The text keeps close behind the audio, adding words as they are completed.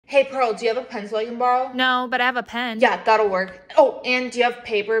Hey, Pearl, do you have a pencil I can borrow? No, but I have a pen. Yeah, that'll work. Oh, and do you have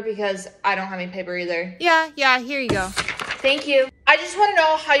paper? Because I don't have any paper either. Yeah, here you go. Thank you. I just want to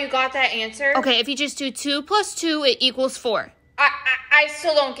know how you got that answer. Okay, if you just do 2 plus 2, it equals 4. I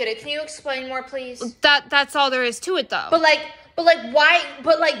still don't get it. Can you explain more, please? That's all there is to it, though. But why?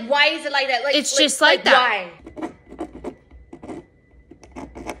 But why is it like that? Like, it's just like that. Why?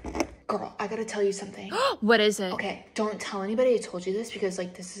 Girl, I gotta tell you something. What is it? Okay, don't tell anybody I told you this because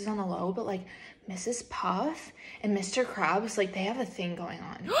this is on the low. But Mrs. Puff and Mr. Krabs, they have a thing going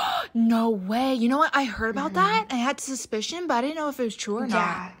on. No way. You know what? I heard about that. I had suspicion, but I didn't know if it was true or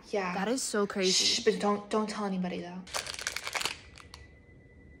not. Yeah. That is so crazy. Shh, but don't tell anybody though.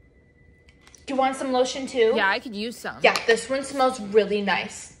 Do you want some lotion too? Yeah, I could use some. Yeah, this one smells really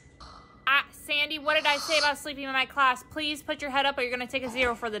nice. Sandy, what did I say about sleeping in my class? Please put your head up or you're going to take a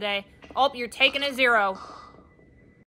 0 for the day. Oh, you're taking a 0.